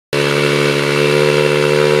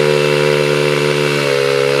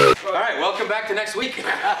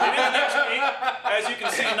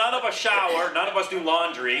shower, none of us do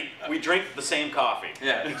laundry, we drink the same coffee.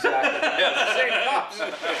 Yeah, exactly. Yeah, the same cups.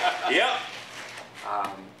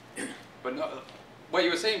 Yep. But no, what you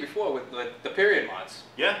were saying before with the period mods,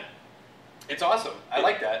 Yeah. it's awesome. I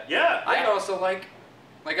like that. Yeah. I'd also like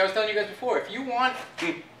I was telling you guys before, if you want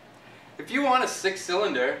a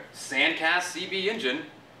 6-cylinder Sandcast CB engine,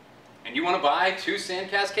 and you want to buy 2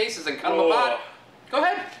 Sandcast cases and cut them apart, go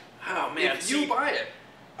ahead. Oh man, If you buy it.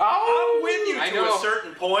 I'm with you I to know. a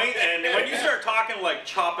certain point, and when you start talking like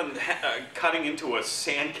chopping, cutting into a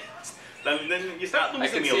sandcast, then you start losing I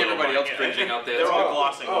can me see a little. everybody else bit. cringing out there. They're all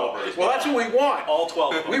glossing over. as Well, that's what we want. all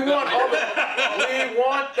 12 of them. We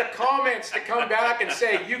want the comments to come back and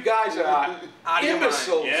say, you guys are Out of your mind.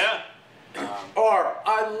 imbeciles. Yeah. Or,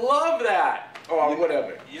 I love that. Or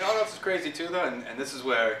whatever. You know what else is crazy too though, and this is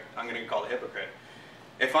where I'm going to get called a hypocrite.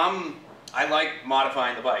 If I like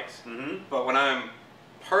modifying the bikes, but when I'm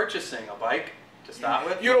purchasing a bike to start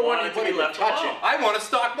with, You don't want want it to be anybody to left touch alone. it. I want a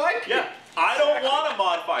stock bike. Yeah. I don't want to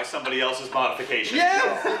modify somebody else's modification. Yeah.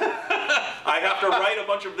 I have to right a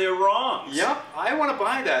bunch of their wrongs. Yep. I want to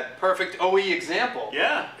buy that perfect OE example.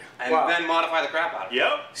 Yeah. And Wow. then modify the crap out of it.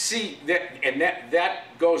 Yep. See, that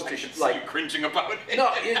goes to, I can see like, you cringing about it.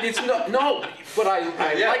 no, it's no, but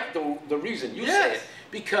I Yeah. like the reason you say Yes. it,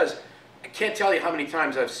 because I can't tell you how many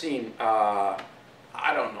times I've seen,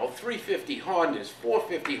 I don't know, 350 Hondas,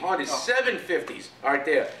 450 Hondas, 750s aren't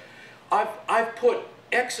there. I've put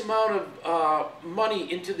X amount of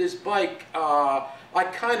money into this bike. I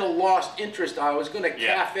kind of lost interest. I was going to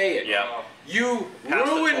Yeah. cafe it. Yeah. You Pass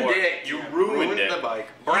the ruined torch. it. You ruined it. the bike.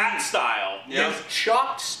 Brat style. Yeah. You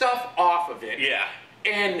chopped stuff off of it. Yeah.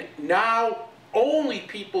 And now only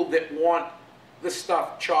people that want the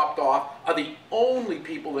stuff chopped off are the only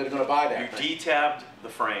people that are going to buy You that thing. detabbed the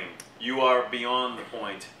frame. You are beyond the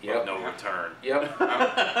point Yep. of no return. Yep.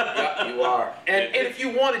 Yep, you are. And if you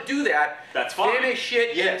want to do that, That's fine. finish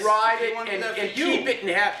it Yes. and ride If you it want to and, do that and for you. keep it and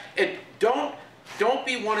have, and don't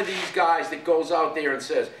be one of these guys that goes out there and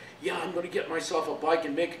says, yeah, I'm going to get myself a bike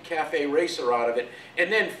and make a cafe racer out of it,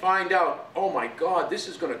 and then find out, oh my God, this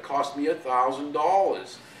is going to cost me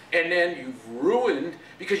 $1,000. And then you've ruined,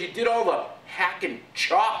 because you did all the hack and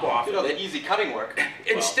chop off Did of all it, the easy cutting work.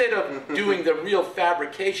 instead of doing the real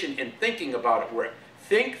fabrication and thinking about it. Where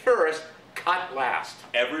think first, cut last.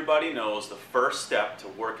 Everybody knows the first step to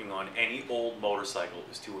working on any old motorcycle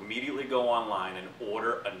is to immediately go online and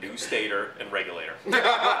order a new stator and regulator. Step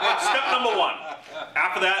number 1.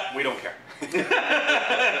 After that, we don't care.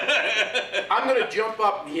 I'm going to jump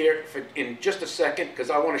up here in just a second because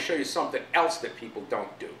I want to show you something else that people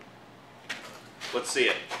don't do. Let's see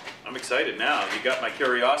it. I'm excited now. You got my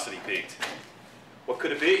curiosity piqued. What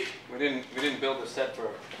could it be? We didn't build a set for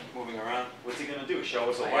moving around. What's he gonna do? Show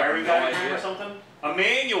us a I have wiring no diagram idea. or something? A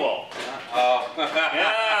manual. Oh.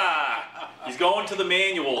 Yeah. He's going to the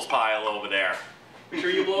manuals pile over there. Make sure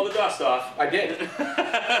you blow the dust off. I did.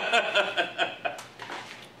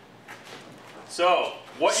 So,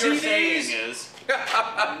 what you're See saying these? is,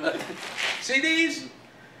 See these?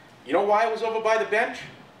 You know why I was over by the bench?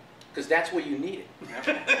 Because that's where you need it.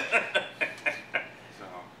 So,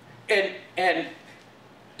 And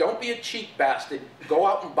don't be a cheap bastard. Go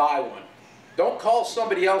out and buy one. Don't call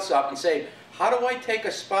somebody else up and say, how do I take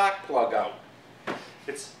a spark plug out?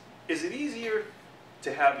 is it easier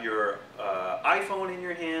to have your iPhone in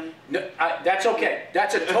your hand? No, that's okay.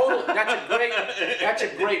 That's a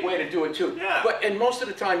great way to do it too. Yeah. And most of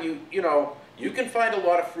the time, you know, you can find a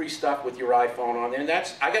lot of free stuff with your iPhone on there, and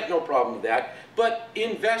I got no problem with that. But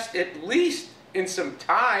invest at least in some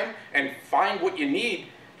time and find what you need.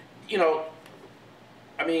 You know,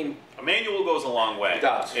 I mean, A manual goes a long way. It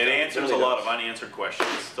does. It answers It really a lot does. of unanswered questions.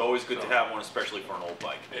 It's always good to have one, especially for an old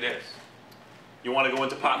bike. it is. You want to go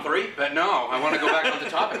into part 3? But no, I want to go back on the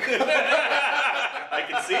topic. I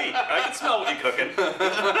can see. I can smell what you're cooking.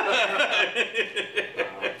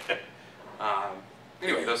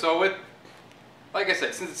 Anyway, though, so like I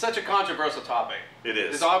said, since it's such a controversial topic, It is.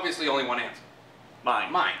 there's obviously only one answer.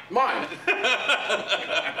 Mine. Mine. mine.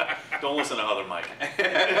 Don't listen to other Mike.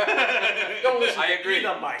 Don't listen I to agree.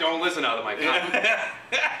 either Mike. Don't listen to other Mike.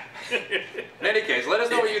 In any case, let us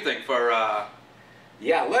know what you think for,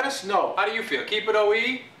 Yeah, let us know. how do you feel? Keep it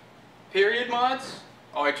OE, period mods,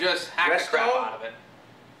 or just hack the crap Resto? out of it?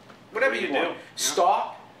 Whatever What do you you want. do?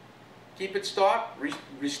 Stock. Keep it stock.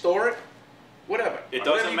 Restore it. Whatever. It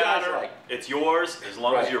Whatever doesn't you guys matter. like. It's yours as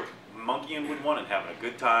long as Right. you're monkeying with one and having a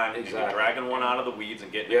good time and Exactly. you're dragging one out of the weeds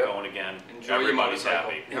and getting Yep. it going again. Enjoy your Everybody's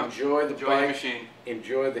motorcycle. happy. Yep. Enjoy the Enjoy your bike. machine.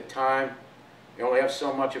 Enjoy the time. You only have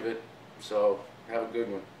so much of it, so have a good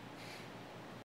one.